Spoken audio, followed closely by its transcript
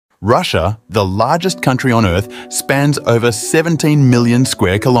Russia, the largest country on Earth, spans over 17 million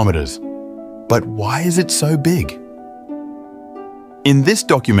square kilometers. But why is it so big? In this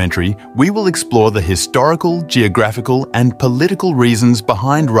documentary, we will explore the historical, geographical, and political reasons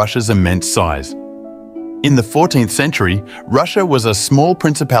behind Russia's immense size. In the 14th century, Russia was a small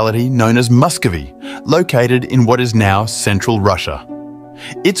principality known as Muscovy, located in what is now central Russia.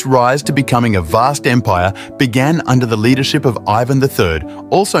 Its rise to becoming a vast empire began under the leadership of Ivan III,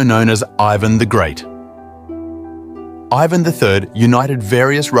 also known as Ivan the Great. Ivan III united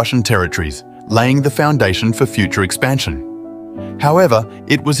various Russian territories, laying the foundation for future expansion. However,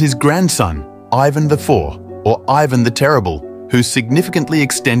 it was his grandson, Ivan IV, or Ivan the Terrible, who significantly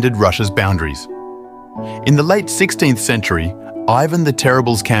extended Russia's boundaries. In the late 16th century, Ivan the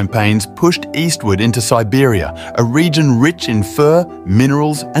Terrible's campaigns pushed eastward into Siberia, a region rich in fur,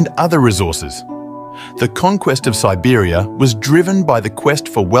 minerals, and other resources. The conquest of Siberia was driven by the quest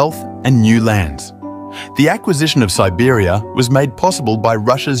for wealth and new lands. The acquisition of Siberia was made possible by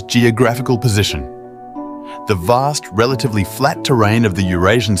Russia's geographical position. The vast, relatively flat terrain of the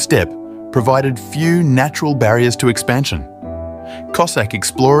Eurasian steppe provided few natural barriers to expansion. Cossack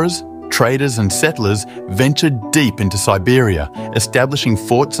explorers, traders and settlers ventured deep into Siberia, establishing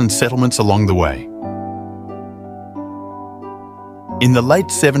forts and settlements along the way. In the late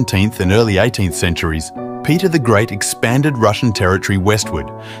 17th and early 18th centuries, Peter the Great expanded Russian territory westward,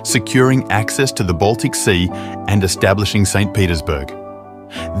 securing access to the Baltic Sea and establishing St. Petersburg.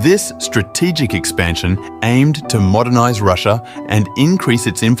 This strategic expansion aimed to modernize Russia and increase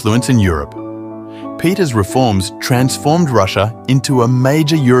its influence in Europe. Peter's reforms transformed Russia into a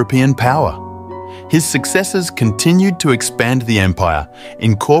major European power. His successors continued to expand the empire,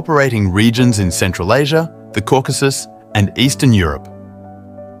 incorporating regions in Central Asia, the Caucasus, and Eastern Europe.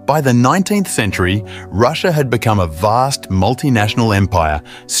 By the 19th century, Russia had become a vast multinational empire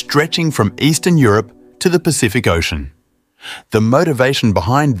stretching from Eastern Europe to the Pacific Ocean. The motivation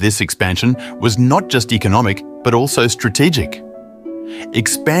behind this expansion was not just economic, but also strategic.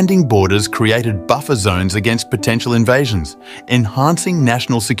 Expanding borders created buffer zones against potential invasions, enhancing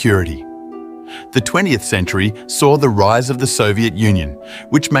national security. The 20th century saw the rise of the Soviet Union,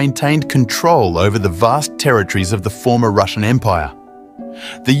 which maintained control over the vast territories of the former Russian Empire.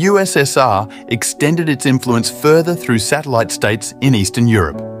 The USSR extended its influence further through satellite states in Eastern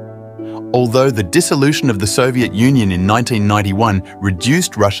Europe. Although the dissolution of the Soviet Union in 1991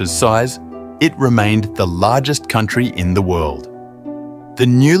 reduced Russia's size, it remained the largest country in the world. The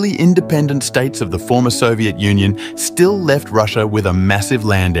newly independent states of the former Soviet Union still left Russia with a massive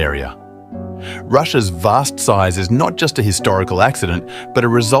land area. Russia's vast size is not just a historical accident, but a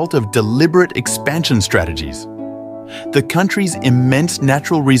result of deliberate expansion strategies. The country's immense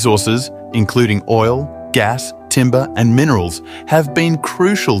natural resources, including oil, gas, timber, and minerals, have been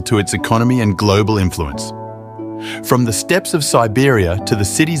crucial to its economy and global influence. From the steppes of Siberia to the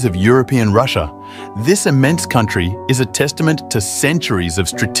cities of European Russia, this immense country is a testament to centuries of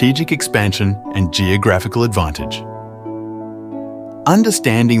strategic expansion and geographical advantage.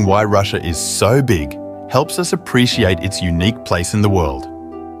 Understanding why Russia is so big helps us appreciate its unique place in the world.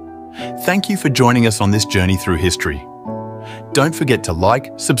 Thank you for joining us on this journey through history. Don't forget to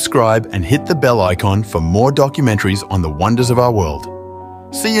like, subscribe, and hit the bell icon for more documentaries on the wonders of our world.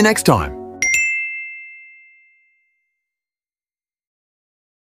 See you next time.